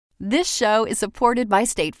This show is supported by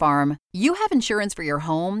State Farm. You have insurance for your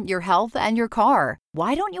home, your health, and your car.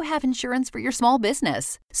 Why don't you have insurance for your small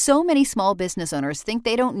business? So many small business owners think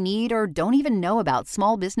they don't need or don't even know about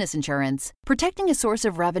small business insurance. Protecting a source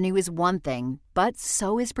of revenue is one thing, but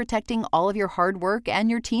so is protecting all of your hard work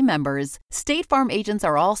and your team members. State Farm agents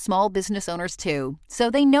are all small business owners too,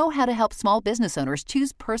 so they know how to help small business owners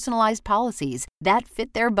choose personalized policies that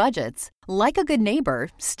fit their budgets. Like a good neighbor,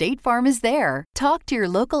 State Farm is there. Talk to your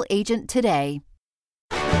local agent today.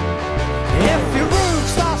 If your roof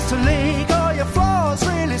starts to leak or your floor's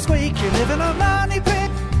really squeak, you live in a money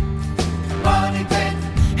pit. Money pit.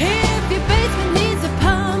 If your basement needs a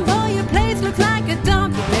pump or your place looks like a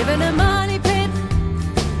dump, you live in a money pit.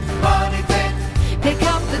 Money pit. Pick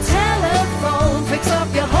up the telephone, fix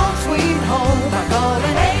up your home sweet home by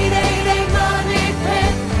calling 888 Money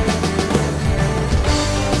Pit.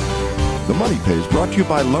 The Money Pit is brought to you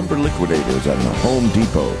by Lumber Liquidators and the Home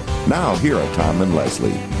Depot. Now, here are Tom and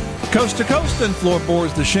Leslie. Coast to coast and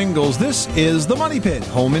floorboards to shingles, this is the Money Pit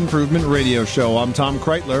Home Improvement Radio Show. I'm Tom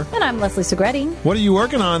Kreitler. And I'm Leslie Segretti. What are you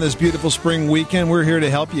working on this beautiful spring weekend? We're here to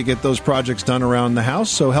help you get those projects done around the house.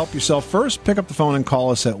 So help yourself first. Pick up the phone and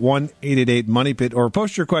call us at 1-888-MONEYPIT or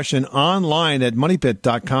post your question online at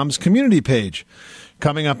moneypit.com's community page.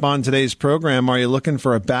 Coming up on today's program, are you looking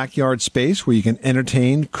for a backyard space where you can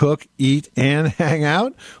entertain, cook, eat, and hang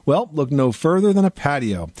out? Well, look no further than a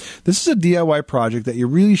patio. This is a DIY project that you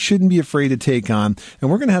really shouldn't be afraid to take on, and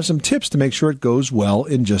we're going to have some tips to make sure it goes well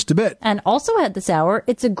in just a bit. And also at this hour,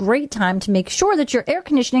 it's a great time to make sure that your air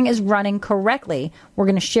conditioning is running correctly. We're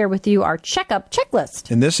going to share with you our Checkup checklist.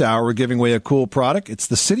 In this hour, we're giving away a cool product. It's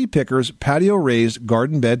the City Pickers Patio Raised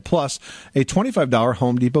Garden Bed Plus, a $25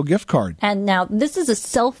 Home Depot gift card. And now, this is a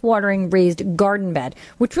self-watering raised garden bed,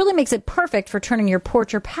 which really makes it perfect for turning your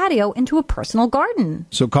porch or patio into a personal garden.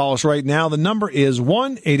 So call us right now. The number is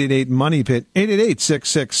 1-888-MONEYPIT,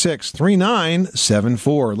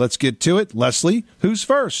 888-666-3974. Let's get to it. Leslie, who's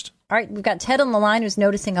first? All right, we've got Ted on the line who's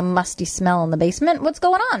noticing a musty smell in the basement. What's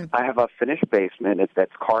going on? I have a finished basement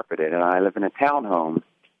that's carpeted, and I live in a townhome,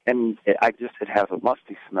 and it has a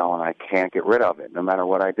musty smell, and I can't get rid of it, no matter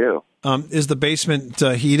what I do. Is the basement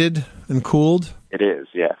heated and cooled? It is,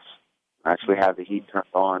 yes. I actually have the heat turned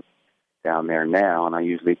on down there now, and I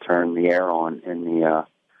usually turn the air on in the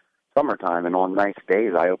summertime, and on nice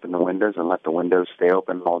days, I open the windows and let the windows stay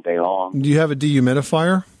open all day long. Do you have a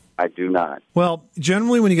dehumidifier? I do not. Well,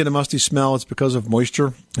 generally when you get a musty smell, it's because of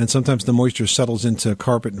moisture, and sometimes the moisture settles into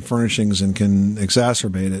carpet and furnishings and can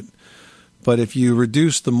exacerbate it. But if you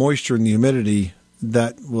reduce the moisture and the humidity,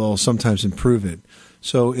 that will sometimes improve it.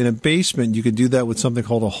 So in a basement, you could do that with something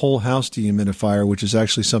called a whole house dehumidifier, which is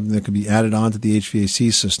actually something that can be added onto the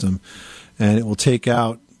HVAC system, and it will take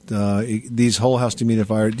out these whole house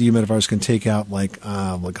dehumidifiers can take out like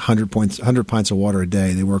 100 pints of water a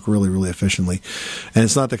day. They work really, really efficiently, and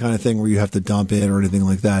it's not the kind of thing where you have to dump it or anything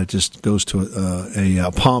like that. It just goes to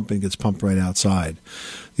a pump and gets pumped right outside.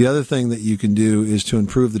 The other thing that you can do is to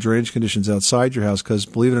improve the drainage conditions outside your house, because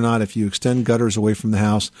believe it or not, if you extend gutters away from the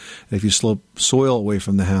house, and if you slope soil away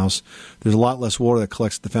from the house, there's a lot less water that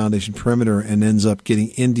collects at the foundation perimeter and ends up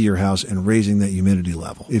getting into your house and raising that humidity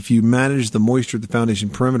level. If you manage the moisture at the foundation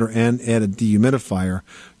perimeter and add a dehumidifier,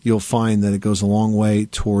 you'll find that it goes a long way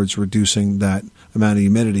towards reducing that amount of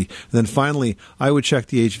humidity. And then finally, I would check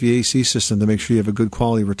the HVAC system to make sure you have a good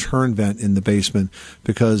quality return vent in the basement,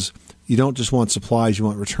 because you don't just want supplies, you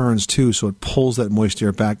want returns too, so it pulls that moist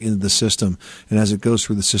air back into the system. And as it goes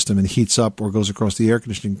through the system and heats up or goes across the air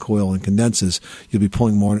conditioning coil and condenses, you'll be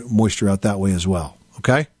pulling more moisture out that way as well.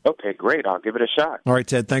 Okay? Okay, great. I'll give it a shot. All right,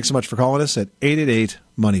 Ted, thanks so much for calling us at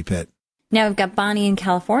 888-MONEYPIT. Now we've got Bonnie in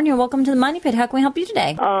California. Welcome to the Money Pit. How can we help you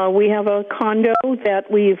today? We have a condo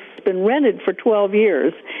that we've been rented for 12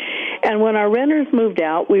 years. And when our renters moved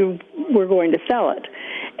out, we were going to sell it.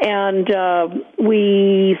 And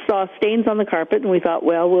we saw stains on the carpet, and we thought,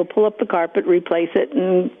 well, we'll pull up the carpet, replace it,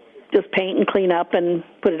 and just paint and clean up and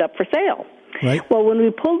put it up for sale. Right. Well, when we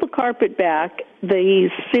pulled the carpet back, the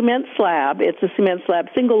cement slab, it's a cement slab,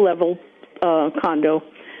 single-level condo,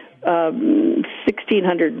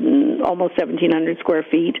 1,600, almost 1,700 square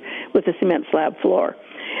feet with a cement slab floor.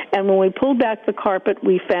 And when we pulled back the carpet,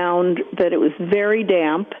 we found that it was very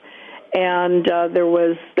damp, and there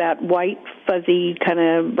was that white, fuzzy kind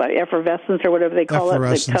of effervescence or whatever they call it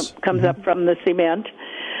that comes up from the cement.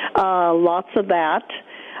 Lots of that.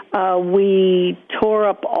 We tore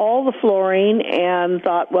up all the flooring and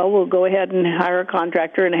thought, well, we'll go ahead and hire a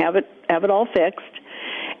contractor and have it all fixed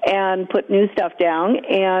and put new stuff down,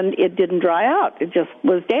 and it didn't dry out. It just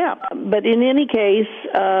was damp. But in any case,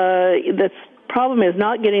 this problem is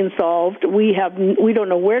not getting solved. We don't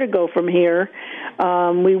know where to go from here.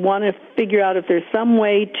 We want to figure out if there's some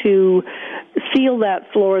way to seal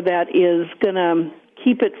that floor that is going to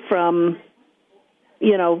keep it from,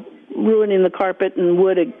 ruining the carpet and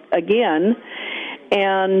wood again,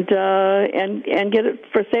 and get it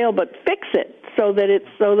for sale, but fix it so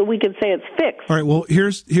that we can say it's fixed. All right. Well,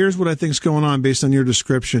 here's what I think is going on based on your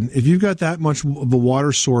description. If you've got that much of a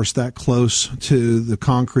water source that close to the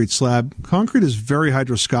concrete slab, concrete is very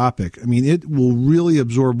hydroscopic. I mean, it will really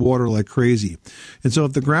absorb water like crazy. And so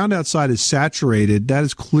if the ground outside is saturated, that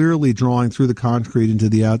is clearly drawing through the concrete into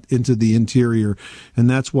the interior, and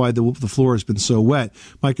that's why the floor has been so wet.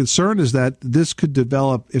 My concern is that this could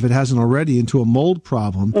develop, if it hasn't already, into a mold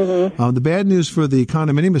problem. Mm-hmm. The bad news for the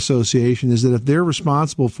condominium association is that if they're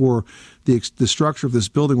responsible for the structure of this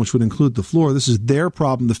building, which would include the floor, this is their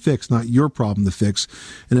problem to fix, not your problem to fix.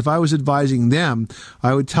 And if I was advising them,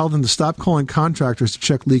 I would tell them to stop calling contractors to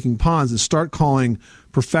check leaking ponds and start calling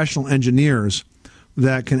professional engineers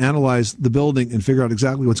that can analyze the building and figure out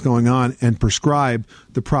exactly what's going on and prescribe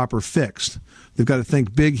the proper fix. They've got to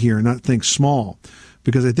think big here, not think small,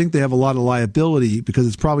 because I think they have a lot of liability because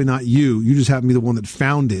it's probably not you. You just happen to be the one that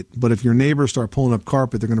found it. But if your neighbors start pulling up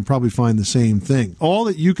carpet, they're going to probably find the same thing. All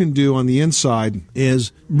that you can do on the inside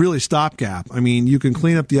is really stopgap. I mean, you can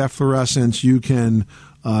clean up the efflorescence. You can,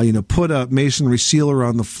 put a masonry sealer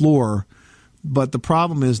on the floor. But the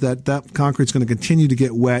problem is that concrete's going to continue to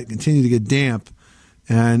get wet, continue to get damp,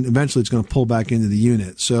 and eventually it's going to pull back into the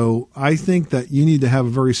unit. So I think that you need to have a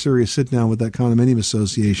very serious sit-down with that condominium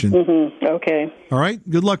association. Mm-hmm. Okay. All right.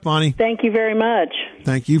 Good luck, Bonnie. Thank you very much.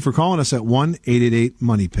 Thank you for calling us at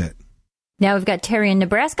 1-888-MONEY-PIT. Now we've got Terry in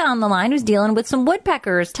Nebraska on the line who's dealing with some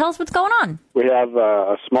woodpeckers. Tell us what's going on. We have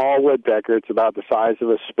a small woodpecker. It's about the size of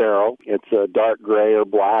a sparrow. It's a dark gray or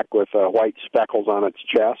black with white speckles on its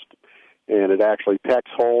chest. And it actually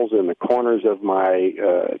pecks holes in the corners of my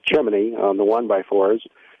chimney on the 1x4s.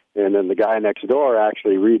 And then the guy next door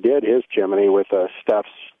actually redid his chimney with stuff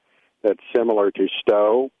that's similar to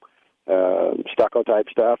stucco-type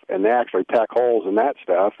stuff, and they actually peck holes in that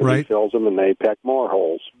stuff, and he fills them, and they peck more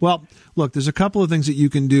holes. Well, look, there's a couple of things that you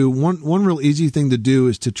can do. One real easy thing to do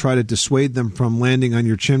is to try to dissuade them from landing on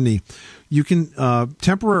your chimney. You can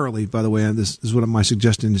temporarily, by the way, and this is what my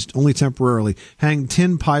suggestion is, only temporarily, hang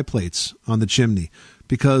tin pie plates on the chimney,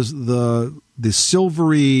 because the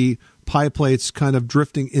silvery pie plates kind of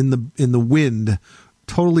drifting in the wind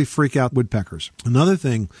totally freak out woodpeckers. Another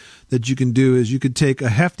thing that you can do is you could take a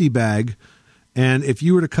hefty bag, and if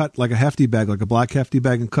you were to cut like a hefty bag, like a black hefty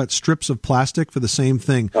bag, and cut strips of plastic for the same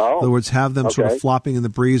thing, in other words, have them sort of flopping in the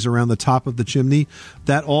breeze around the top of the chimney,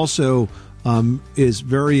 that also is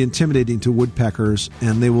very intimidating to woodpeckers,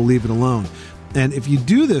 and they will leave it alone. And if you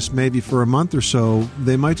do this maybe for a month or so,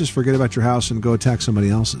 they might just forget about your house and go attack somebody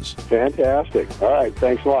else's. Fantastic. All right.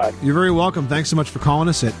 Thanks a lot. You're very welcome. Thanks so much for calling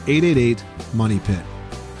us at 888-MONEY-PIT.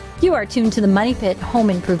 You are tuned to the Money Pit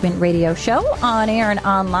Home Improvement Radio Show on air and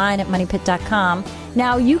online at moneypit.com.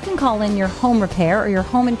 Now, you can call in your home repair or your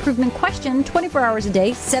home improvement question 24 hours a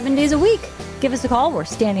day, 7 days a week. Give us a call. We're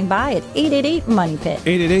standing by at 888-MONEY-PIT.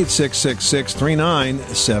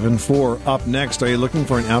 888-666-3974. Up next, are you looking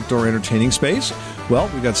for an outdoor entertaining space?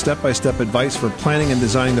 Well, we've got step-by-step advice for planning and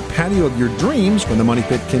designing the patio of your dreams when the Money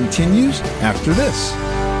Pit continues after this.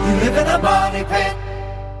 You live in a money pit.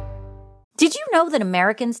 Did you know that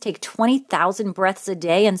Americans take 20,000 breaths a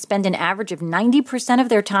day and spend an average of 90% of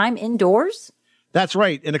their time indoors? That's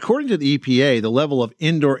right. And according to the EPA, the level of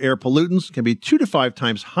indoor air pollutants can be 2 to 5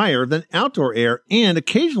 times higher than outdoor air and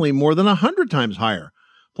occasionally more than 100 times higher.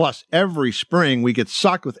 Plus, every spring we get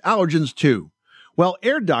socked with allergens too. Well,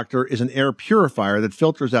 Air Doctor is an air purifier that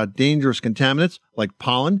filters out dangerous contaminants like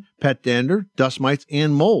pollen, pet dander, dust mites,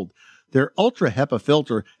 and mold. Their Ultra HEPA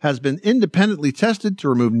filter has been independently tested to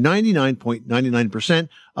remove 99.99%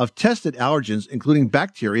 of tested allergens, including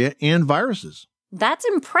bacteria and viruses. That's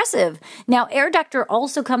impressive. Now, Air Doctor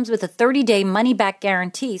also comes with a 30-day money-back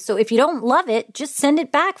guarantee, so if you don't love it, just send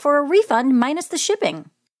it back for a refund minus the shipping.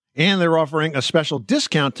 And they're offering a special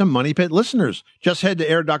discount to Money Pit listeners. Just head to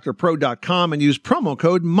airdoctorpro.com and use promo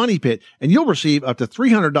code MONEYPIT, and you'll receive up to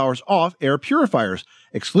 $300 off air purifiers.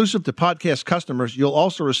 Exclusive to podcast customers, you'll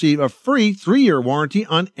also receive a free 3-year warranty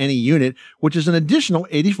on any unit, which is an additional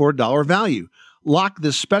 $84 value. Lock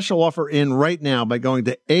this special offer in right now by going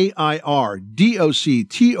to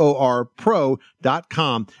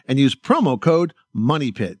airdoctorpro.com and use promo code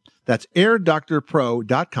MONEYPIT. That's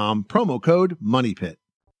airdoctorpro.com, promo code MONEYPIT.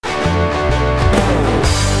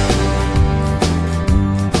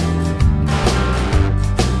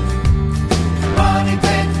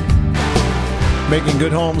 Making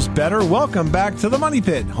good homes better. Welcome back to the Money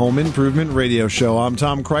Pit Home Improvement Radio Show. I'm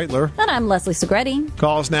Tom Kreitler. And I'm Leslie Segretti.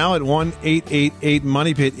 Call us now at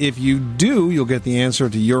 1-888-MONEY-PIT. If you do, you'll get the answer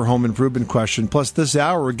to your home improvement question. Plus, this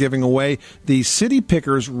hour, we're giving away the City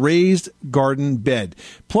Pickers Raised Garden Bed,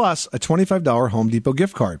 plus a $25 Home Depot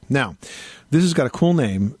gift card. Now, this has got a cool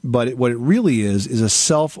name, but what it really is a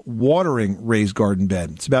self-watering raised garden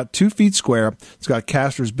bed. It's about 2 feet square. It's got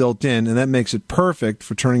casters built in, and that makes it perfect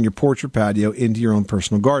for turning your porch or patio into your own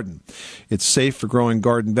personal garden. It's safe for growing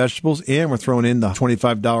garden vegetables, and we're throwing in the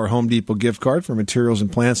 $25 Home Depot gift card for materials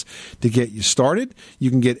and plants to get you started. You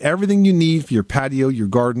can get everything you need for your patio, your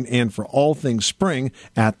garden, and for all things spring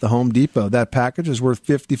at the Home Depot. That package is worth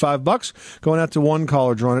 $55, going out to one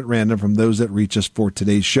caller drawn at random from those that reach us for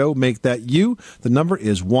today's show. Make that you. The number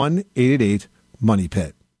is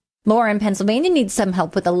 1-888-MONEY-PIT. Laura in Pennsylvania needs some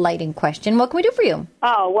help with a lighting question. What can we do for you?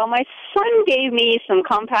 Oh, well, my son gave me some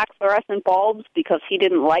compact fluorescent bulbs because he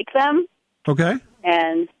didn't like them. Okay.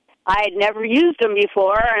 And I had never used them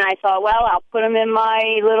before, and I thought, well, I'll put them in my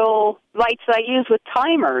little lights I use with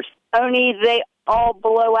timers. Only they all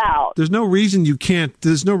blow out. There's no reason you can't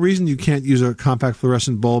use a compact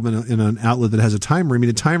fluorescent bulb in an outlet that has a timer. I mean,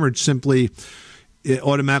 a timer simply... it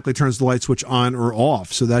automatically turns the light switch on or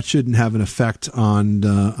off, so that shouldn't have an effect on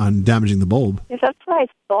damaging the bulb. Yes, that's what I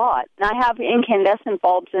thought. And I have incandescent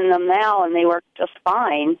bulbs in them now, and they work just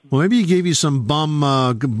fine. Well, maybe he gave you some bum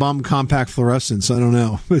compact fluorescents. I don't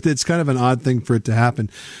know. It's kind of an odd thing for it to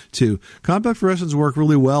happen, too. Compact fluorescents work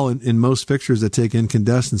really well in most fixtures that take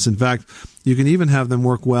incandescence. In fact, you can even have them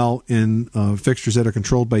work well in fixtures that are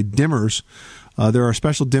controlled by dimmers. There are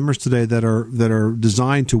special dimmers today that are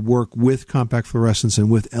designed to work with compact fluorescents and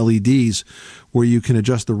with LEDs, where you can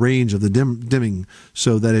adjust the range of the dimming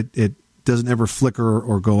so that it doesn't ever flicker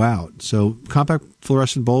or go out. So compact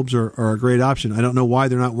fluorescent bulbs are a great option. I don't know why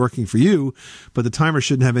they're not working for you, but the timer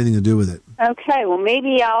shouldn't have anything to do with it. Okay, well,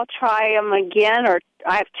 maybe I'll try them again, or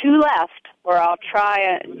I have 2 left, or I'll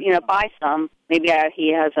try, buy some. Maybe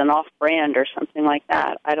he has an off-brand or something like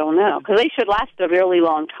that. I don't know. Because they should last a really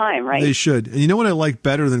long time, right? They should. And you know what I like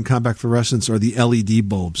better than compact fluorescents are the LED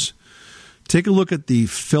bulbs. Take a look at the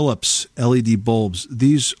Philips LED bulbs.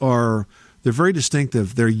 They're very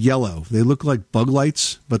distinctive. They're yellow. They look like bug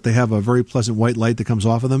lights, but they have a very pleasant white light that comes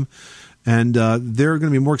off of them. And they're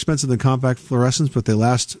going to be more expensive than compact fluorescents, but they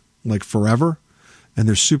last like forever. And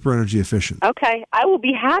they're super energy efficient. Okay. I will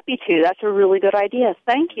be happy to. That's a really good idea.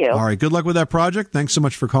 Thank you. All right. Good luck with that project. Thanks so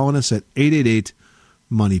much for calling us at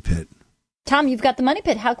 888-MONEY-PIT. Tom, you've got the Money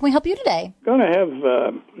Pit. How can we help you today? Going to have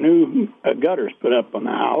new gutters put up on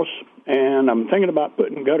the house, and I'm thinking about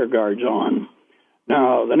putting gutter guards on.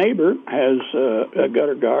 Now, the neighbor has a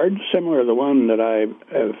gutter guard similar to the one that I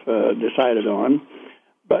have decided on,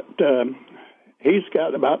 but he's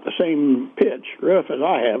got about the same pitch roof as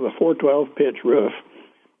I have, a 412 pitch roof,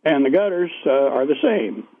 and the gutters are the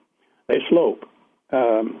same. They slope,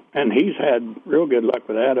 and he's had real good luck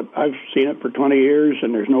with that. I've seen it for 20 years,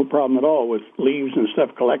 and there's no problem at all with leaves and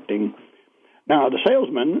stuff collecting. Now, the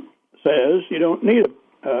salesman says you don't need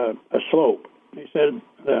a slope. He said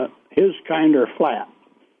his kind are flat,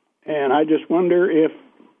 and I just wonder if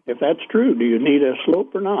that's true. Do you need a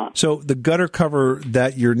slope or not? So the gutter cover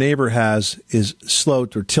that your neighbor has is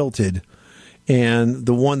sloped or tilted, and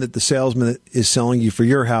the one that the salesman is selling you for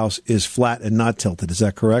your house is flat and not tilted. Is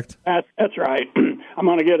that correct? That's right. I'm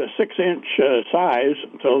going to get a 6-inch size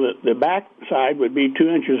so that the back side would be 2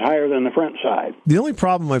 inches higher than the front side. The only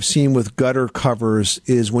problem I've seen with gutter covers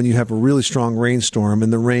is when you have a really strong rainstorm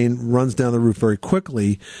and the rain runs down the roof very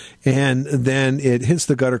quickly, and then it hits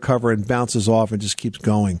the gutter cover and bounces off and just keeps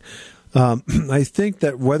going. I think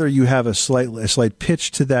that whether you have a slight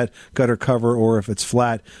pitch to that gutter cover or if it's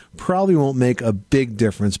flat probably won't make a big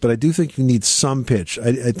difference, but I do think you need some pitch.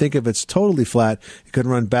 I think if it's totally flat, it could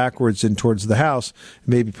run backwards and towards the house,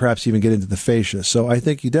 maybe perhaps even get into the fascia. So I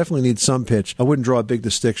think you definitely need some pitch. I wouldn't draw a big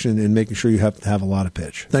distinction in making sure you have to have a lot of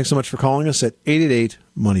pitch. Thanks so much for calling us at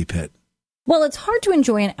 888-MONEY-PIT. Well, it's hard to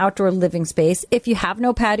enjoy an outdoor living space if you have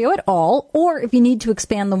no patio at all, or if you need to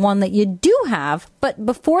expand the one that you do have. But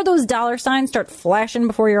before those dollar signs start flashing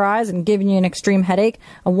before your eyes and giving you an extreme headache,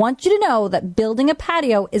 I want you to know that building a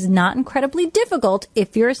patio is not incredibly difficult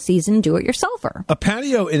if you're a seasoned do-it-yourselfer. A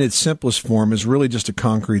patio in its simplest form is really just a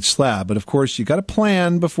concrete slab, but of course you got to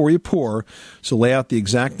plan before you pour, so lay out the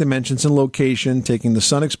exact dimensions and location, taking the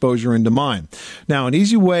sun exposure into mind. Now, an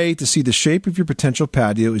easy way to see the shape of your potential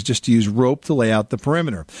patio is just to use rope to lay out the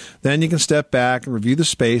perimeter. Then you can step back and review the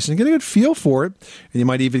space and get a good feel for it. And you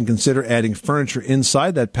might even consider adding furniture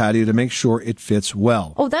inside that patio to make sure it fits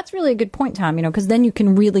well. Oh, that's really a good point, Tom, because then you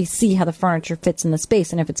can really see how the furniture fits in the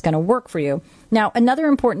space and if it's going to work for you. Now, another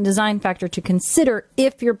important design factor to consider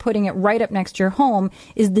if you're putting it right up next to your home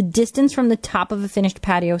is the distance from the top of a finished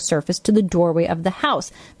patio surface to the doorway of the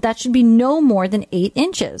house. That should be no more than 8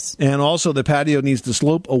 inches. And also, the patio needs to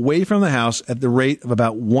slope away from the house at the rate of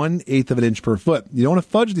about 1/8 of an inch per foot. You don't want to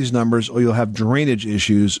fudge these numbers or you'll have drainage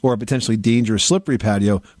issues or a potentially dangerous slippery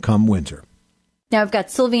patio come winter. Now, I've got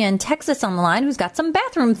Sylvia in Texas on the line who's got some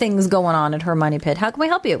bathroom things going on at her money pit. How can we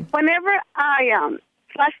help you? Whenever I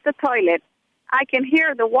flush the toilet, I can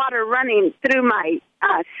hear the water running through my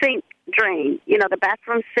sink drain, the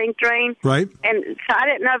bathroom sink drain. Right. And so I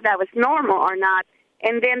didn't know if that was normal or not.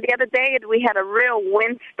 And then the other day we had a real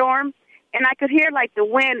windstorm, and I could hear like the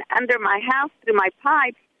wind under my house through my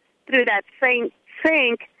pipes through that same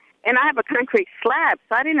sink. And I have a concrete slab,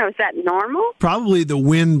 so I didn't know, is that normal? Probably the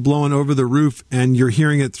wind blowing over the roof and you're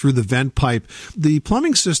hearing it through the vent pipe. The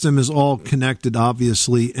plumbing system is all connected,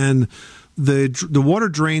 obviously, and the water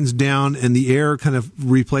drains down and the air kind of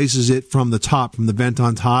replaces it from the top, from the vent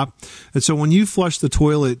on top. And so when you flush the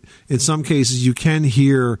toilet, in some cases you can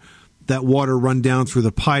hear that water run down through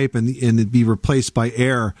the pipe and it be replaced by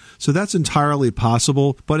air. So that's entirely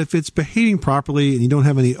possible. But if it's behaving properly and you don't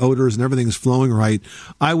have any odors and everything's flowing right,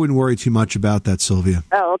 I wouldn't worry too much about that, Sylvia.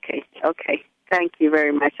 Oh, okay. Okay. Thank you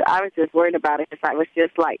very much. I was just worried about it because I was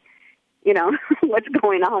just like, what's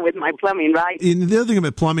going on with my plumbing, right? And the other thing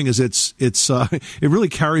about plumbing is it really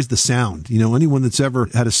carries the sound. Anyone that's ever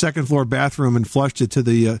had a second floor bathroom and flushed it to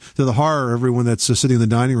the horror, everyone that's sitting in the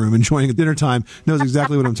dining room enjoying a dinner time knows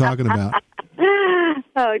exactly what I'm talking about.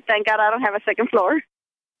 Oh, thank God I don't have a second floor.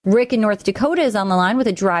 Rick in North Dakota is on the line with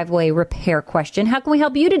a driveway repair question. How can we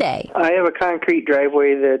help you today? I have a concrete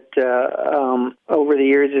driveway that over the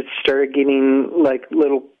years it started getting like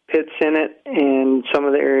little pits in it, and some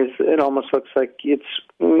of the areas it almost looks like it's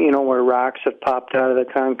where rocks have popped out of the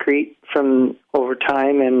concrete from over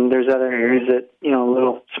time, and there's other areas that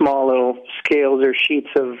small little scales or sheets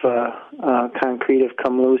of concrete have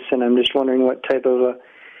come loose, and I'm just wondering what type of a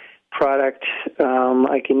product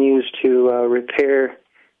I can use to repair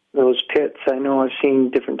those pits. I know I've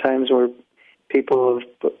seen different times where people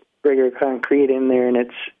have put regular concrete in there, and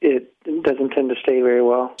it doesn't tend to stay very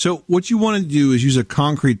well. So what you want to do is use a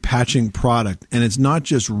concrete patching product, and it's not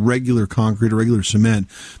just regular concrete or regular cement,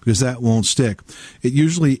 because that won't stick. It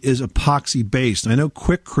usually is epoxy-based. I know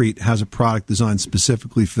Quikrete has a product designed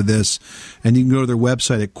specifically for this, and you can go to their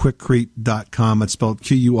website at quikrete.com. It's spelled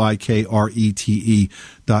Quikrete.com.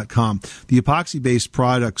 The epoxy-based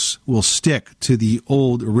products will stick to the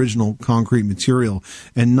old original concrete material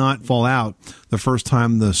and not fall out the first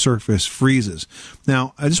time the surface freezes.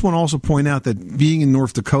 Now, I just want to also point out that being in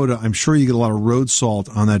North Dakota, I'm sure you get a lot of road salt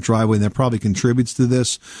on that driveway, and that probably contributes to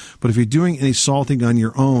this. But if you're doing any salting on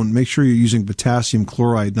your own, make sure you're using potassium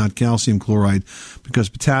chloride, not calcium chloride, because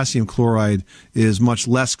potassium chloride is much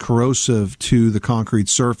less corrosive to the concrete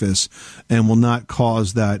surface and will not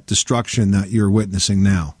cause that destruction that you're witnessing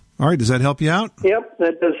now. All right, does that help you out? Yep,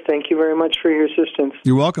 that does. Thank you very much for your assistance.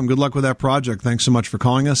 You're welcome. Good luck with that project. Thanks so much for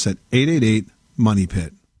calling us at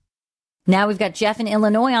 888-MONEY-PIT. Now we've got Jeff in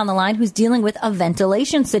Illinois on the line who's dealing with a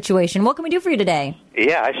ventilation situation. What can we do for you today?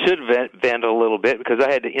 Yeah, I should vent a little bit because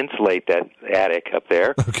I had to insulate that attic up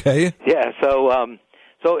there. Okay. Yeah, so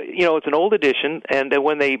it's an old addition, and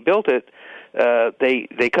when they built it,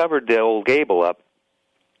 they covered the old gable up.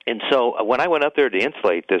 And so when I went up there to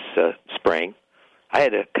insulate this spring, I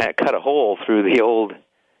had to kind of cut a hole through the old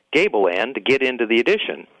gable end to get into the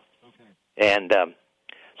addition. Okay. And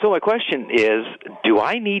so my question is, do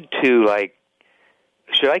I need to,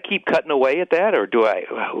 should I keep cutting away at that, or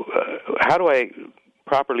how do I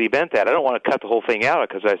properly vent that? I don't want to cut the whole thing out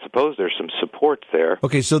because I suppose there's some supports there.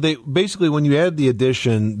 Okay, so they basically, when you add the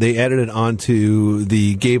addition, they added it onto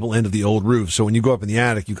the gable end of the old roof. So when you go up in the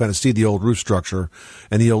attic, you kind of see the old roof structure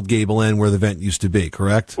and the old gable end where the vent used to be,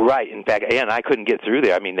 correct? Right. In fact, and I couldn't get through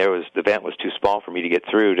there. I mean, the vent was too small for me to get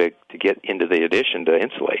through to get into the addition to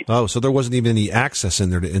insulate. Oh, so there wasn't even any access in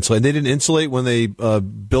there to insulate. They didn't insulate when they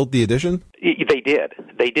built the addition? They did.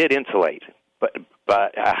 They did insulate, but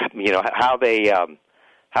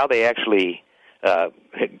how they actually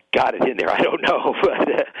got it in there, I don't know,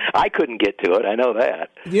 but I couldn't get to it. I know that.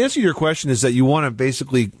 The answer to your question is that you want to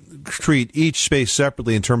basically treat each space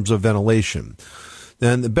separately in terms of ventilation.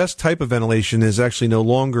 And the best type of ventilation is actually no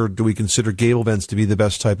longer do we consider gable vents to be the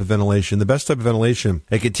best type of ventilation. The best type of ventilation,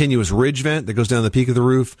 a continuous ridge vent that goes down the peak of the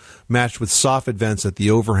roof, matched with soffit vents at the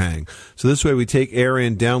overhang. So this way we take air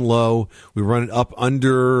in down low, we run it up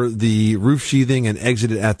under the roof sheathing and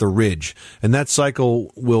exit it at the ridge. And that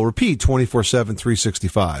cycle will repeat 24/7,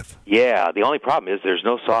 365. Yeah, the only problem is there's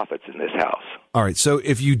no soffits in this house. All right, so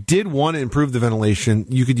if you did want to improve the ventilation,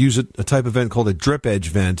 you could use a type of vent called a drip edge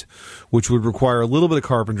vent, which would require a little bit of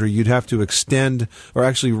carpentry. You'd have to extend or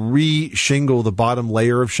actually re-shingle the bottom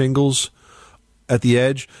layer of shingles at the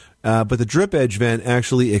edge. But the drip edge vent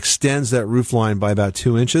actually extends that roof line by about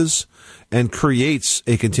 2 inches and creates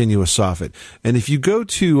a continuous soffit. And if you go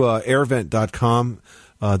to airvent.com,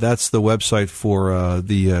 that's the website for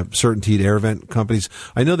the CertainTeed air vent companies.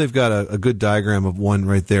 I know they've got a good diagram of one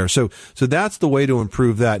right there. So that's the way to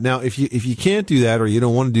improve that. Now, if you can't do that or you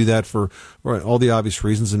don't want to do that for all the obvious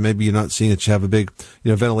reasons, and maybe you're not seeing that you have a big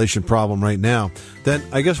ventilation problem right now, then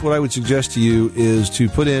I guess what I would suggest to you is to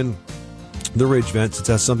put in the ridge vent, since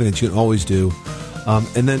that's something that you can always do,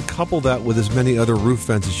 and then couple that with as many other roof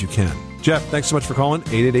vents as you can. Jeff, thanks so much for calling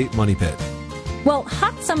 888-MONEY-PIT. Well,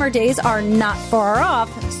 hot summer days are not far off,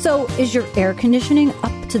 so is your air conditioning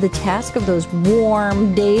up to the task of those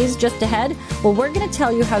warm days just ahead? Well, we're going to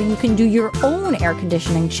tell you how you can do your own air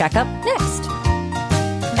conditioning checkup next.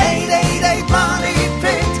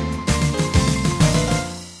 888-MONEY-PIT.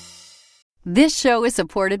 This show is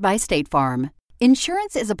supported by State Farm.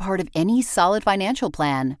 Insurance is a part of any solid financial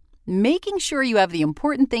plan. Making sure you have the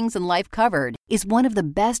important things in life covered is one of the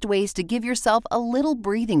best ways to give yourself a little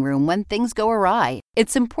breathing room when things go awry.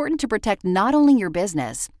 It's important to protect not only your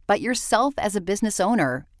business, but yourself as a business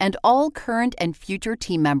owner and all current and future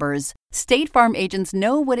team members. State Farm agents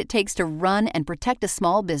know what it takes to run and protect a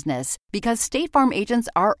small business because State Farm agents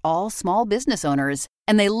are all small business owners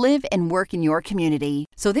and they live and work in your community.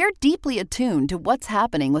 So they're deeply attuned to what's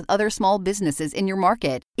happening with other small businesses in your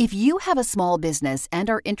market. If you have a small business and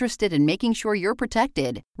are interested in making sure you're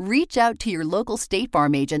protected, reach out to your local State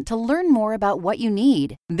Farm agent to learn more about what you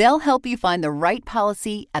need. They'll help you find the right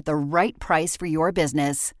policy at the right price for your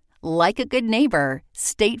business. Like a good neighbor,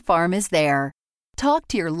 State Farm is there. Talk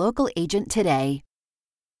to your local agent today.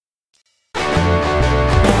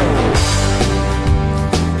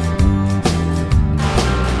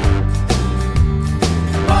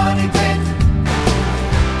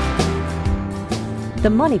 The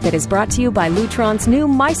Money Pit is brought to you by Lutron's new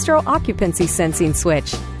Maestro Occupancy Sensing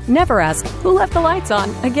Switch. Never ask, who left the lights on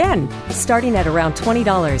again? Starting at around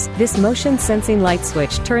 $20, this motion sensing light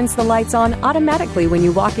switch turns the lights on automatically when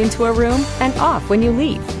you walk into a room and off when you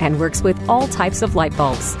leave, and works with all types of light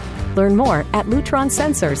bulbs. Learn more at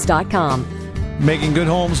lutronsensors.com. Making good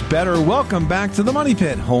homes better. Welcome back to the Money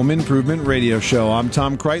Pit Home Improvement Radio Show. I'm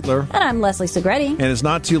Tom Kreitler. And I'm Leslie Segretti. And it's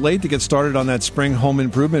not too late to get started on that spring home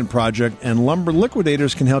improvement project, and Lumber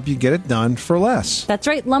Liquidators can help you get it done for less. That's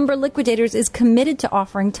right. Lumber Liquidators is committed to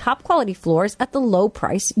offering top quality floors at the low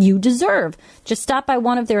price you deserve. Just stop by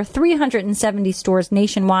one of their 370 stores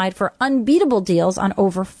nationwide for unbeatable deals on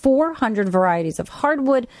over 400 varieties of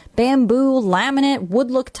hardwood, bamboo, laminate, wood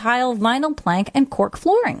look tile, vinyl plank, and cork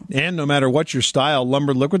flooring. And no matter what your style,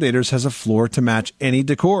 Lumber Liquidators has a floor to match any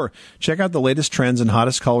decor. Check out the latest trends and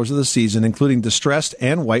hottest colors of the season, including distressed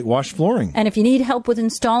and whitewashed flooring. And if you need help with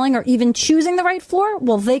installing or even choosing the right floor,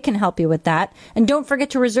 well, they can help you with that. And don't forget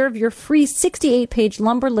to reserve your free 68-page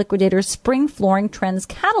Lumber Liquidators Spring Flooring Trends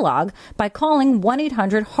catalog by calling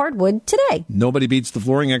 1-800-HARDWOOD today. Nobody beats the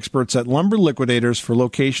flooring experts at Lumber Liquidators. For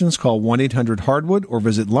locations, call 1-800-HARDWOOD or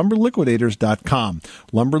visit lumberliquidators.com.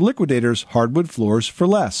 Lumber Liquidators, hardwood floors for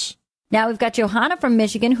less. Now we've got Johanna from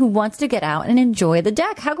Michigan who wants to get out and enjoy the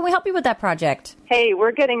deck. How can we help you with that project? Hey,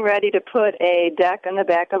 we're getting ready to put a deck on the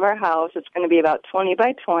back of our house. It's going to be about 20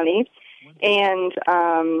 by 20, and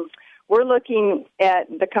we're looking at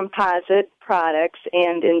the composite products,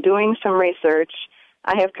 and in doing some research,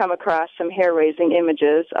 I have come across some hair-raising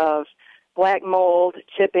images of black mold,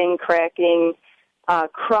 chipping, cracking,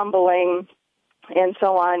 crumbling, and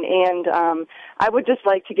so on. And I would just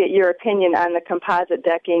like to get your opinion on the composite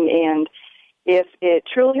decking and if it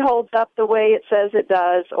truly holds up the way it says it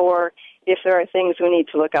does, or if there are things we need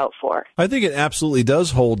to look out for. I think it absolutely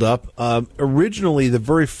does hold up. Originally, the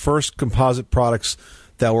very first composite products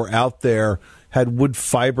that were out there had wood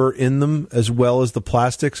fiber in them as well as the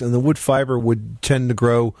plastics, and the wood fiber would tend to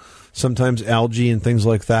grow sometimes algae and things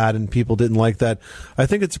like that, and people didn't like that. I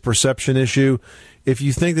think it's a perception issue. If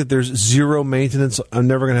you think that there's zero maintenance, I'm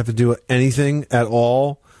never going to have to do anything at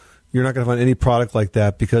all, you're not going to find any product like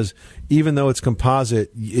that, because even though it's composite,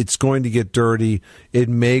 it's going to get dirty. It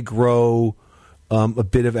may grow a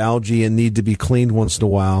bit of algae and need to be cleaned once in a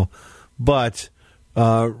while. But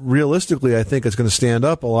realistically, I think it's going to stand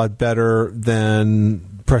up a lot better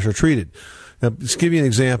than pressure treated. Now, just give you an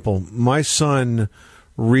example. My son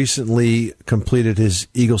recently completed his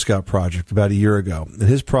Eagle Scout project about a year ago. And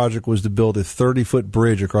his project was to build a 30-foot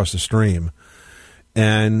bridge across the stream.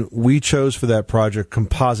 And we chose for that project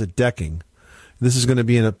composite decking. This is going to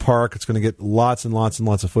be in a park. It's going to get lots and lots and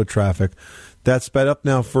lots of foot traffic. That's sped up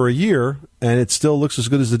now for a year, and it still looks as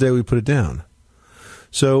good as the day we put it down.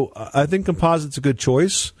 So I think composite's a good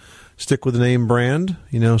choice. Stick with the name brand.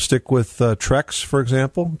 Stick with Trex, for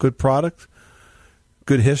example. Good product,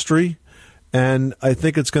 good history. And I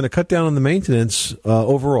think it's going to cut down on the maintenance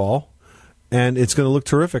overall. And it's going to look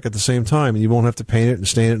terrific at the same time. And you won't have to paint it and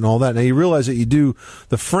stain it and all that. Now, you realize that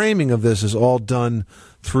the framing of this is all done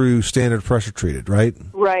through standard pressure treated, right?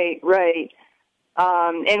 Right.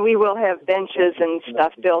 And we will have benches and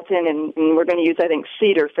stuff built in, and we're going to use, I think,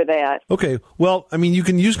 cedar for that. Okay. Well, you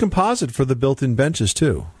can use composite for the built-in benches,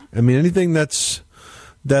 too. Anything that's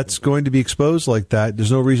going to be exposed like that,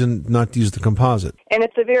 there's no reason not to use the composite. And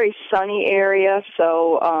it's a very sunny area,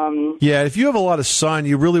 so... Yeah, if you have a lot of sun,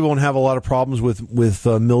 you really won't have a lot of problems with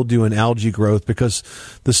mildew and algae growth, because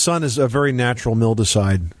the sun is a very natural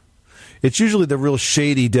mildewcide. It's usually the real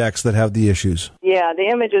shady decks that have the issues. Yeah, the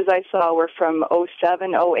images I saw were from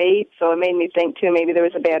 07, 08, so it made me think, too, maybe there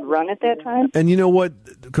was a bad run at that time. And you know what?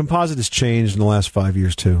 Composite has changed in the last 5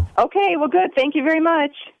 years, too. Okay, well, good. Thank you very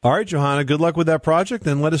much. All right, Johanna, good luck with that project,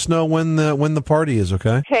 and let us know when the party is,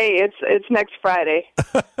 okay? Okay, it's next Friday.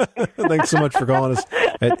 Thanks so much for calling us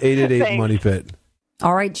at 888 Money Pit.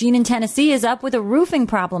 All right, Gene in Tennessee is up with a roofing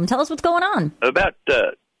problem. Tell us what's going on. About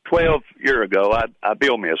 12 years ago, I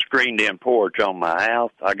built me a screened-in porch on my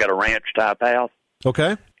house. I got a ranch-type house.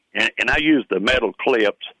 Okay. And I used the metal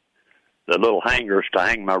clips, the little hangers, to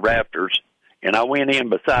hang my rafters. And I went in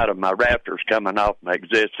beside of my rafters coming off my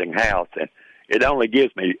existing house, and it only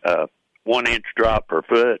gives me 1 inch drop per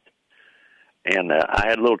foot. And I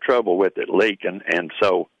had a little trouble with it leaking, and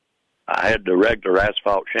so I had the regular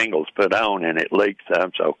asphalt shingles put on, and it leaked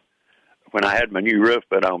some. So when I had my new roof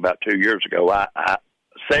put on about 2 years ago,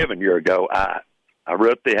 7 years ago, I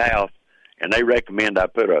roofed the house, and they recommend I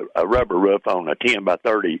put a rubber roof on a 10 by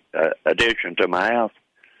 30 addition to my house,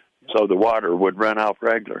 so the water would run off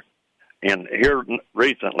regular. And here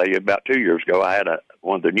recently, about 2 years ago, I had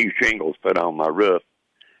one of the new shingles put on my roof,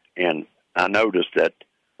 and I noticed that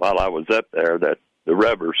while I was up there that the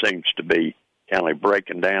rubber seems to be kind of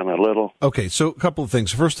breaking down a little. Okay, so a couple of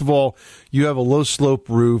things. First of all, you have a low slope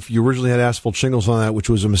roof. You originally had asphalt shingles on that, which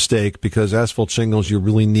was a mistake, because asphalt shingles, you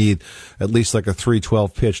really need at least like a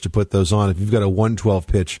 312 pitch to put those on. If you've got a 112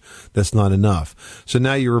 pitch, that's not enough. So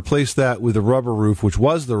now you replace that with a rubber roof, which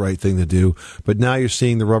was the right thing to do, but now you're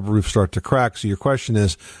seeing the rubber roof start to crack. So your question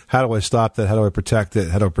is, how do I stop that? How do I protect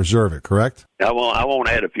it? How do I preserve it, correct? I won't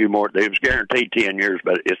add a few more. It was guaranteed 10 years,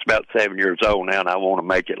 but it's about 7 years old now, and I want to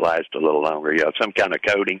make it last a little longer. Some kind of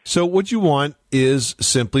coating. So what you want is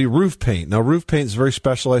simply roof paint. Now, roof paint is a very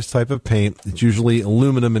specialized type of paint. It's usually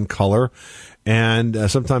aluminum in color, and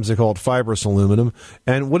sometimes they call it fibrous aluminum.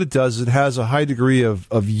 And what it does is it has a high degree of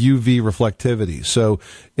UV reflectivity. So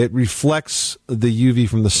it reflects the UV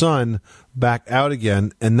from the sun back out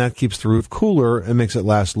again, and that keeps the roof cooler and makes it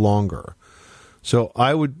last longer. So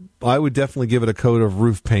I would definitely give it a coat of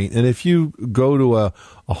roof paint. And if you go to a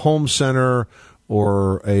home center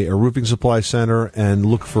or a roofing supply center and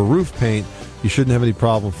look for roof paint, you shouldn't have any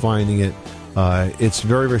problem finding it. It's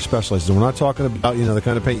very, very specialized. And we're not talking about, the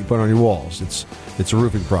kind of paint you put on your walls. It's a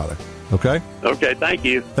roofing product. Okay? Okay, thank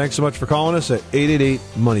you. Thanks so much for calling us at 888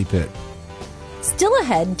 Money Pit. Still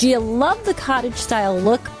ahead, do you love the cottage style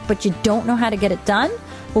look, but you don't know how to get it done?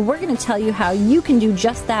 Well, we're going to tell you how you can do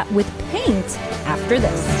just that with paint after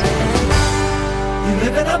this. You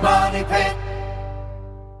live in a money pit.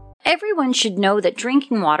 Everyone should know that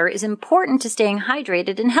drinking water is important to staying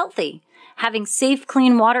hydrated and healthy. Having safe,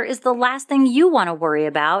 clean water is the last thing you want to worry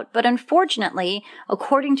about, but unfortunately,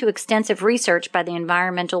 according to extensive research by the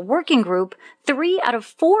Environmental Working Group, 3 out of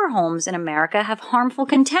 4 homes in America have harmful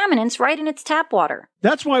contaminants right in its tap water.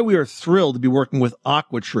 That's why we are thrilled to be working with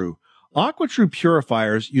AquaTrue. AquaTrue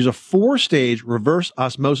purifiers use a 4-stage reverse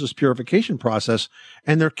osmosis purification process,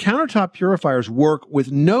 and their countertop purifiers work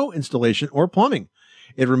with no installation or plumbing.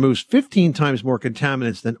 It removes 15 times more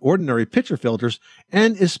contaminants than ordinary pitcher filters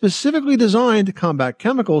and is specifically designed to combat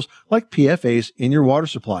chemicals like PFAS in your water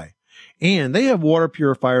supply. And they have water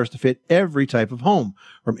purifiers to fit every type of home,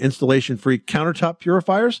 from installation-free countertop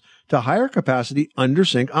purifiers to higher capacity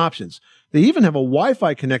under-sink options. They even have a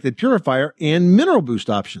Wi-Fi connected purifier and mineral boost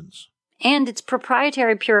options. and its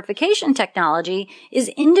proprietary purification technology is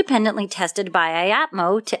independently tested by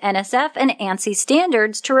IAPMO to NSF and ANSI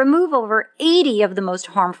standards to remove over 80 of the most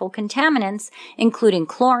harmful contaminants, including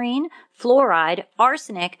chlorine, fluoride,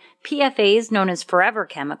 arsenic, PFAs known as forever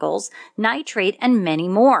chemicals, nitrate, and many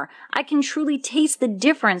more. I can truly taste the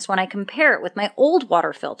difference when I compare it with my old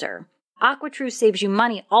water filter. AquaTrue saves you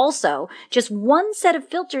money also. Just one set of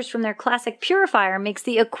filters from their classic purifier makes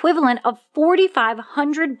the equivalent of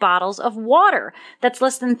 4,500 bottles of water. That's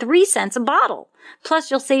less than 3 cents a bottle.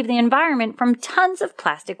 Plus, you'll save the environment from tons of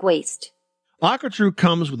plastic waste. AquaTrue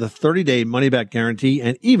comes with a 30-day money-back guarantee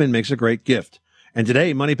and even makes a great gift. And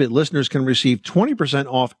today, Money Pit listeners can receive 20%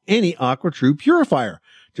 off any AquaTrue purifier.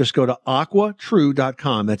 Just go to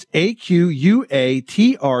aquatrue.com. That's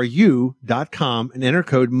AQUATRU.com and enter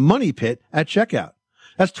code MONEYPIT at checkout.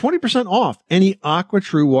 That's 20% off any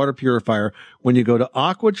AquaTrue water purifier when you go to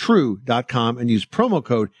aquatrue.com and use promo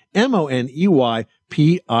code MONEYPIT.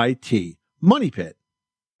 Money Pit.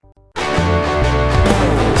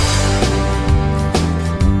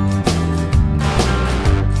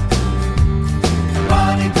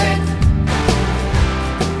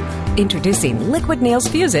 Introducing Liquid Nails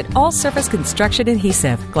Fuse It All-Surface Construction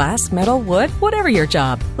Adhesive. Glass, metal, wood, whatever your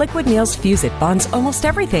job. Liquid Nails Fuse It bonds almost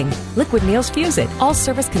everything. Liquid Nails Fuse It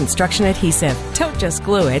All-Surface Construction Adhesive. Don't just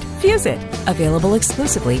glue it, fuse it. Available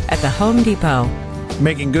exclusively at the Home Depot.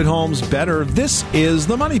 Making good homes better. This is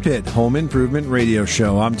the Money Pit Home Improvement Radio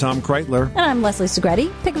Show. I'm Tom Kreitler. And I'm Leslie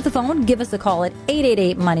Segretti. Pick up the phone, give us a call at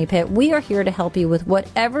 888-MONEY-PIT. We are here to help you with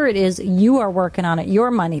whatever it is you are working on at your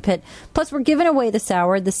Money Pit. Plus, we're giving away this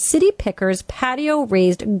hour the City Pickers Patio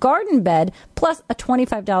Raised Garden Bed, plus a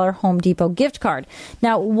 $25 Home Depot gift card.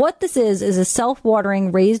 Now, what this is a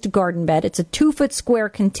self-watering raised garden bed. It's a 2-foot square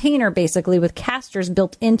container, basically, with casters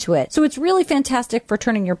built into it. So it's really fantastic for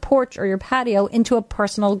turning your porch or your patio into a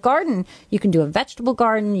personal garden. You can do a vegetable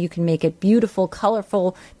garden. You can make it beautiful,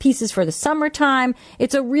 colorful pieces for the summertime.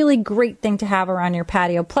 It's a really great thing to have around your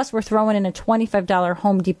patio. Plus, we're throwing in a $25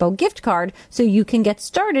 Home Depot gift card so you can get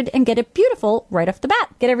started and get it beautiful right off the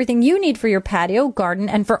bat. Get everything you need for your patio, garden,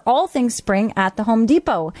 and for all things spring at the Home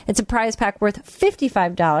Depot. It's a prize pack worth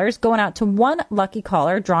 $55 going out to one lucky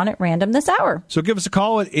caller drawn at random this hour. So give us a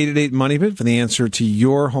call at 888-MONEY-PIT for the answer to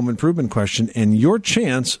your home improvement question and your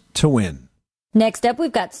chance to win. Next up,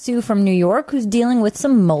 we've got Sue from New York who's dealing with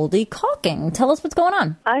some moldy caulking. Tell us what's going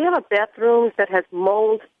on. I have a bathroom that has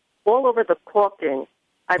mold all over the caulking.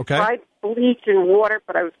 I've tried bleach and water,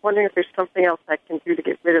 but I was wondering if there's something else I can do to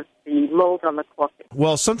get rid of the mold on the caulking.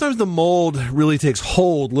 Well, sometimes the mold really takes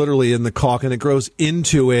hold literally in the caulk and it grows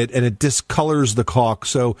into it and it discolors the caulk.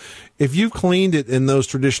 So if you've cleaned it in those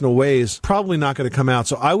traditional ways, probably not going to come out.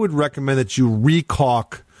 So I would recommend that you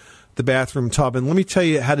re-caulk the bathroom tub. And let me tell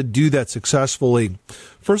you how to do that successfully.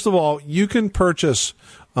 First of all, you can purchase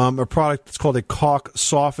a product that's called a caulk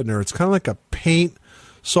softener. It's kind of like a paint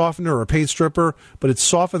softener or a paint stripper, but it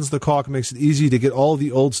softens the caulk and makes it easy to get all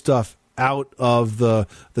the old stuff out of the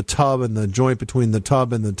tub and the joint between the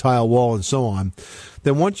tub and the tile wall and so on.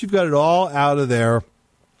 Then once you've got it all out of there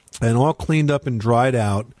and all cleaned up and dried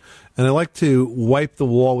out, and I like to wipe the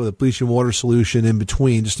wall with a bleaching water solution in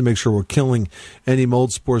between just to make sure we're killing any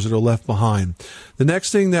mold spores that are left behind. The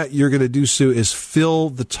next thing that you're going to do, Sue, is fill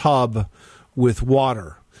the tub with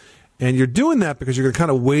water. And you're doing that because you're going to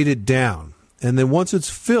kind of weight it down. And then once it's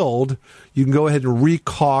filled, you can go ahead and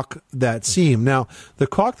re-caulk that seam. Now, the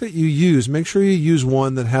caulk that you use, make sure you use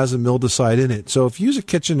one that has a mildewcide in it. So if you use a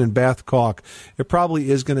kitchen and bath caulk, it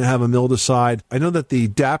probably is going to have a mildewcide. I know that the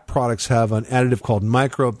DAP products have an additive called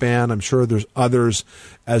Microban. I'm sure there's others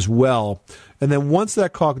as well. And then once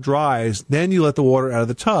that caulk dries, then you let the water out of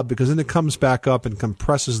the tub because then it comes back up and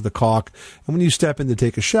compresses the caulk. And when you step in to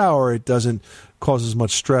take a shower, it doesn't cause as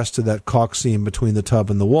much stress to that caulk seam between the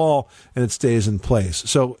tub and the wall, and it stays in place.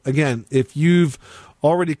 So again, if you've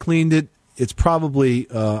already cleaned it, it's probably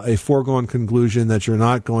a foregone conclusion that you're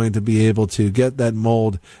not going to be able to get that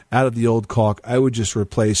mold out of the old caulk. I would just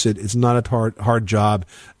replace it. It's not a hard job,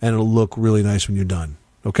 and it'll look really nice when you're done.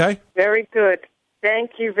 Okay? Very good.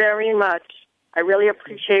 Thank you very much. I really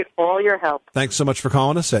appreciate all your help. Thanks so much for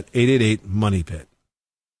calling us at 888-MONEY-PIT.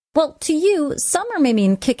 Well, to you, summer may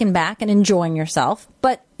mean kicking back and enjoying yourself,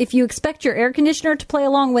 but if you expect your air conditioner to play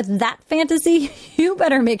along with that fantasy, you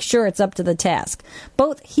better make sure it's up to the task.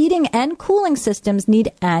 Both heating and cooling systems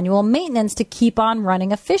need annual maintenance to keep on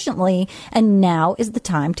running efficiently, and now is the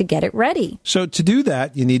time to get it ready. So to do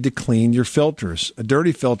that, you need to clean your filters. A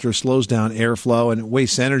dirty filter slows down airflow and it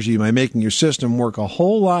wastes energy by making your system work a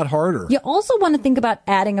whole lot harder. You also want to think about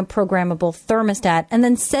adding a programmable thermostat and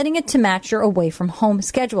then setting it to match your away-from-home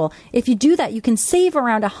schedule. If you do that, you can save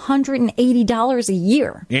around $180 a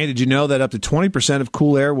year. And did you know that up to 20% of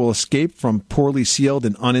cool air will escape from poorly sealed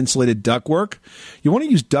and uninsulated ductwork? You want to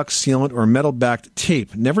use duct sealant or metal-backed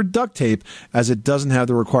tape, never duct tape, as it doesn't have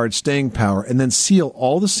the required staying power, and then seal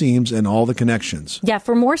all the seams and all the connections. Yeah,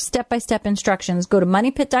 for more step-by-step instructions, go to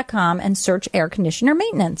moneypit.com and search air conditioner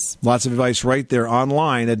maintenance. Lots of advice right there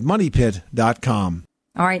online at moneypit.com.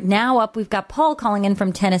 All right, now up, we've got Paul calling in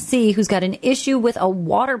from Tennessee who's got an issue with a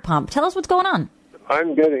water pump. Tell us what's going on.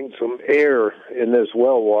 I'm getting some air in this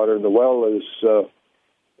well water. The well is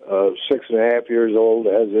 6.5 years old,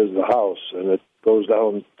 as is the house, and it goes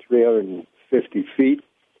down 350 feet,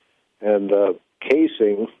 and the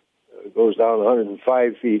casing goes down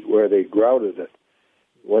 105 feet where they grouted it.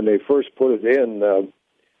 When they first put it in,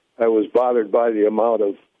 I was bothered by the amount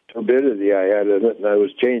of turbidity I had in it, and I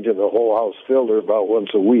was changing the whole house filter about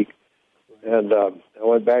once a week. And I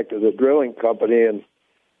went back to the drilling company, and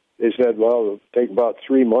they said, well, it'll take about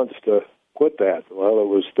 3 months to quit that. Well, it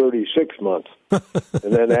was 36 months.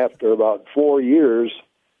 And then after about 4 years,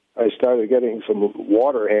 I started getting some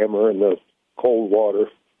water hammer in the cold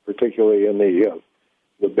water, particularly in the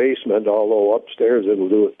basement, although upstairs it'll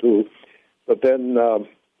do it too. But then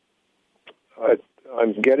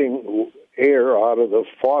I'm getting air out of the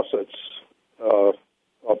faucets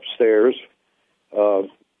upstairs,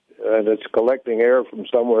 and it's collecting air from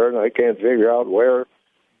somewhere, and I can't figure out where.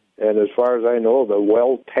 And as far as I know, the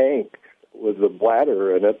well tank with the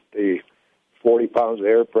bladder in it, the 40 pounds of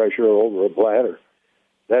air pressure over a bladder,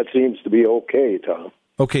 that seems to be okay, Tom.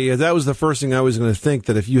 Okay, yeah, that was the first thing I was going to think,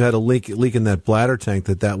 that if you had a leak in that bladder tank,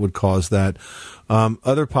 that would cause that.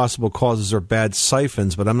 Other possible causes are bad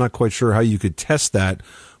siphons, but I'm not quite sure how you could test that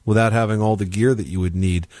without having all the gear that you would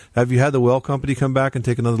need. Have you had the well company come back and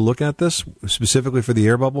take another look at this, specifically for the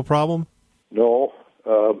air bubble problem? No,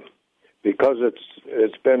 because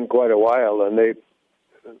it's been quite a while, and the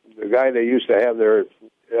guy they used to have there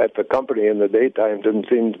at the company in the daytime didn't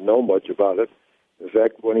seem to know much about it. In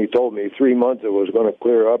fact, when he told me 3 months it was going to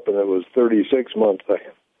clear up, and it was 36 months,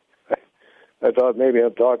 I thought maybe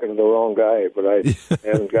I'm talking to the wrong guy, but I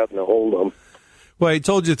haven't gotten a hold of him. Well, he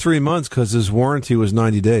told you 3 months because his warranty was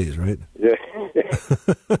 90 days, right? Yeah.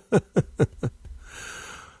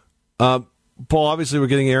 Paul, obviously we're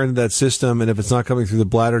getting air into that system, and if it's not coming through the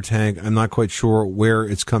bladder tank, I'm not quite sure where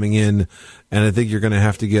it's coming in, and I think you're going to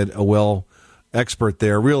have to get a well expert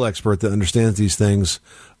there, a real expert that understands these things,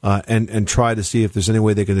 and try to see if there's any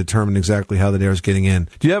way they can determine exactly how that air is getting in.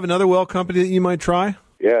 Do you have another well company that you might try?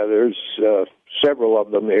 Yeah, there's several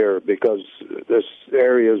of them here because this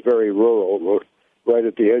area is very rural. We're right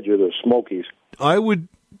at the edge of the Smokies. I would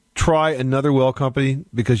try another well company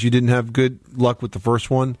because you didn't have good luck with the first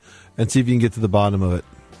one, and see if you can get to the bottom of it.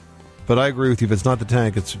 But I agree with you. If it's not the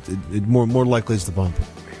tank, it's more likely it's the pump.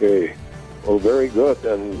 Okay. Well, very good,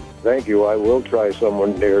 and thank you. I will try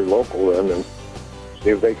someone near local then and see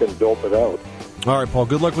if they can dope it out. All right, Paul,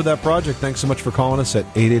 good luck with that project. Thanks so much for calling us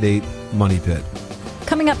at 888-MONEY-PIT.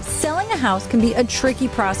 Coming up, selling a house can be a tricky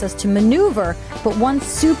process to maneuver, but one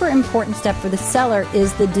super important step for the seller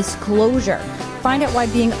is the disclosure. Find out why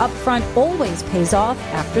being upfront always pays off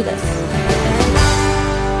after this.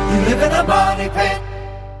 You live in a money pit.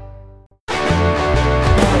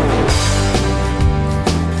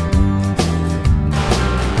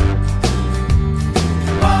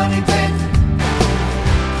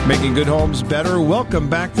 Making good homes better. Welcome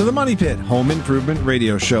back to the Money Pit Home Improvement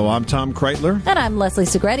Radio Show. I'm Tom Kreitler. And I'm Leslie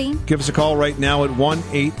Segretti. Give us a call right now at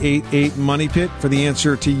 1-888-MONEY-PIT for the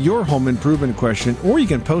answer to your home improvement question, or you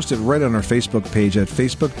can post it right on our Facebook page at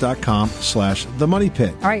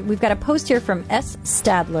facebook.com/themoneypit. All right, we've got a post here from S.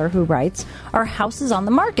 Stadler who writes, our house is on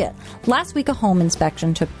the market. Last week a home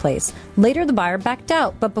inspection took place. Later the buyer backed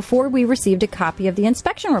out, but before we received a copy of the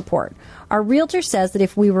inspection report. Our realtor says that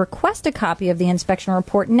if we request a copy of the inspection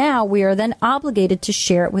report now, we are then obligated to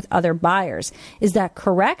share it with other buyers. Is that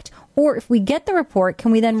correct? Or if we get the report,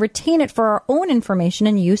 can we then retain it for our own information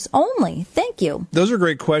and use only? Thank you. Those are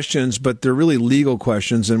great questions, but they're really legal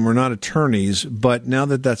questions, and we're not attorneys. But now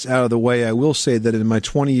that that's out of the way, I will say that in my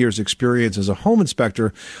 20 years experience as a home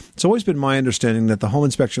inspector, it's always been my understanding that the home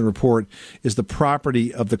inspection report is the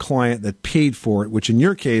property of the client that paid for it, which in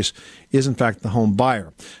your case is in fact the home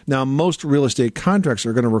buyer. Now, most real estate contracts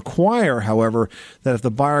are going to require, however, that if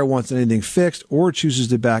the buyer wants anything fixed or chooses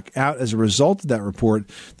to back out as a result of that report,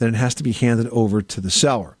 then it has to be handed over to the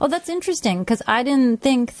seller. Oh, that's interesting, because I didn't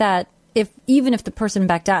think that even if the person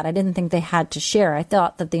backed out, I didn't think they had to share. I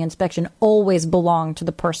thought that the inspection always belonged to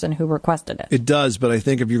the person who requested it. It does, but I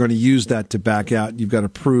think if you're going to use that to back out, you've got to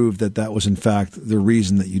prove that that was in fact the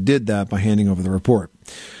reason that you did that by handing over the report.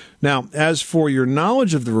 Now, as for your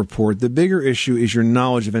knowledge of the report, the bigger issue is your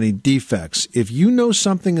knowledge of any defects. If you know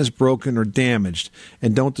something is broken or damaged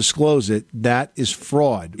and don't disclose it, that is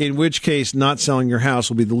fraud, in which case not selling your house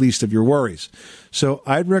will be the least of your worries. So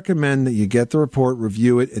I'd recommend that you get the report,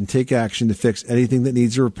 review it, and take action to fix anything that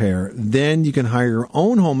needs a repair. Then you can hire your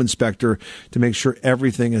own home inspector to make sure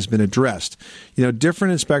everything has been addressed. You know,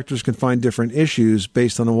 different inspectors can find different issues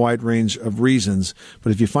based on a wide range of reasons,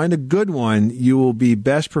 but if you find a good one, you will be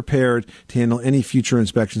best prepared to handle any future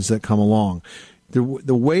inspections that come along. The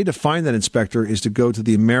way to find that inspector is to go to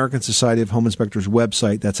the American Society of Home Inspectors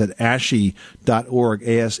website. That's at ASHI.org,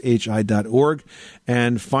 ASHI.org,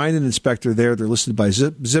 and find an inspector there. They're listed by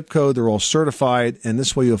zip code. They're all certified, and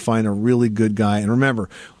this way you'll find a really good guy. And remember,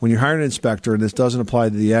 when you're hiring an inspector, and this doesn't apply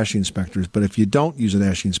to the ASHI inspectors, but if you don't use an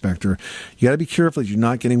ASHI inspector, you got to be careful that you're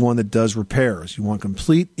not getting one that does repairs. You want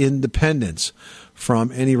complete independence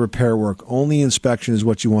from any repair work. Only inspection is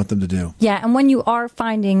what you want them to do. Yeah, and when you are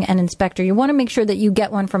finding an inspector, you want to make sure that you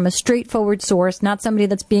get one from a straightforward source, not somebody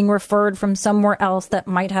that's being referred from somewhere else that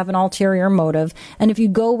might have an ulterior motive. And if you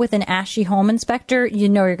go with an ASHI home inspector, you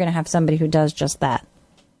know you're going to have somebody who does just that.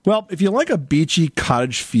 Well, if you like a beachy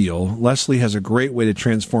cottage feel, Leslie has a great way to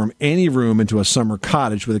transform any room into a summer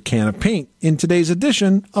cottage with a can of paint in today's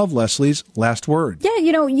edition of Leslie's Last Word. Yeah,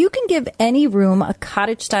 you know, you can give any room a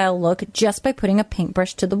cottage-style look just by putting a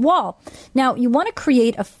paintbrush to the wall. Now, you want to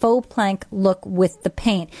create a faux plank look with the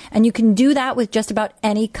paint, and you can do that with just about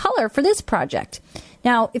any color for this project.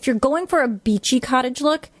 Now, if you're going for a beachy cottage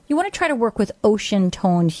look, you want to try to work with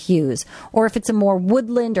ocean-toned hues. Or if it's a more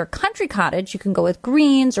woodland or country cottage, you can go with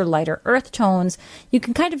greens or lighter earth tones. You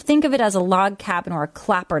can kind of think of it as a log cabin or a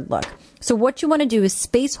clapboard look. So what you want to do is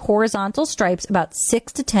space horizontal stripes about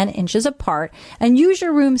 6 to 10 inches apart and use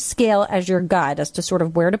your room scale as your guide as to sort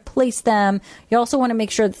of where to place them. You also want to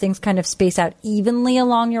make sure that things kind of space out evenly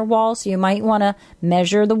along your wall. So you might want to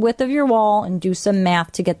measure the width of your wall and do some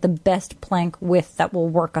math to get the best plank width that will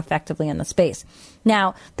work effectively in the space.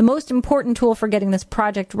 Now, the most important tool for getting this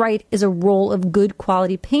project right is a roll of good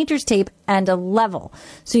quality painter's tape and a level.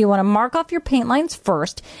 So you want to mark off your paint lines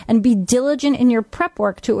first and be diligent in your prep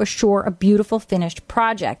work to assure a beautiful finished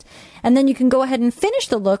project. And then you can go ahead and finish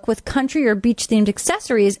the look with country or beach themed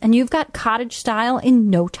accessories, and you've got cottage style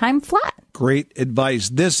in no time flat. Great advice.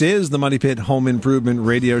 This is the Money Pit Home Improvement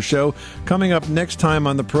Radio Show. Coming up next time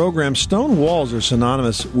on the program, stone walls are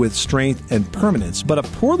synonymous with strength and permanence, but a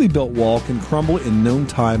poorly built wall can crumble in no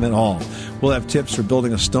time at all. We'll have tips for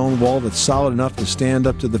building a stone wall that's solid enough to stand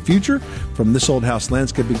up to the future from This Old House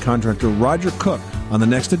landscaping contractor Roger Cook on the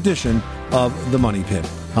next edition of the Money Pit.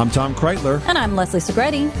 I'm Tom Kreitler. And I'm Leslie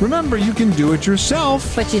Segretti. Remember, you can do it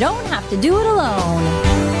yourself, but you don't have to do it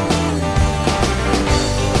alone.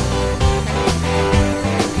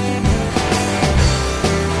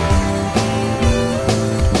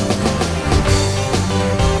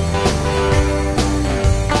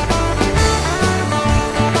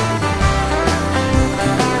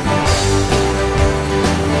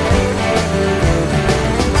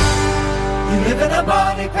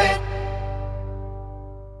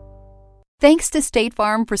 Thanks to State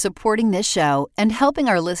Farm for supporting this show and helping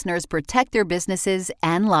our listeners protect their businesses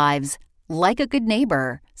and lives. Like a good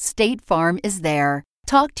neighbor, State Farm is there.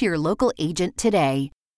 Talk to your local agent today.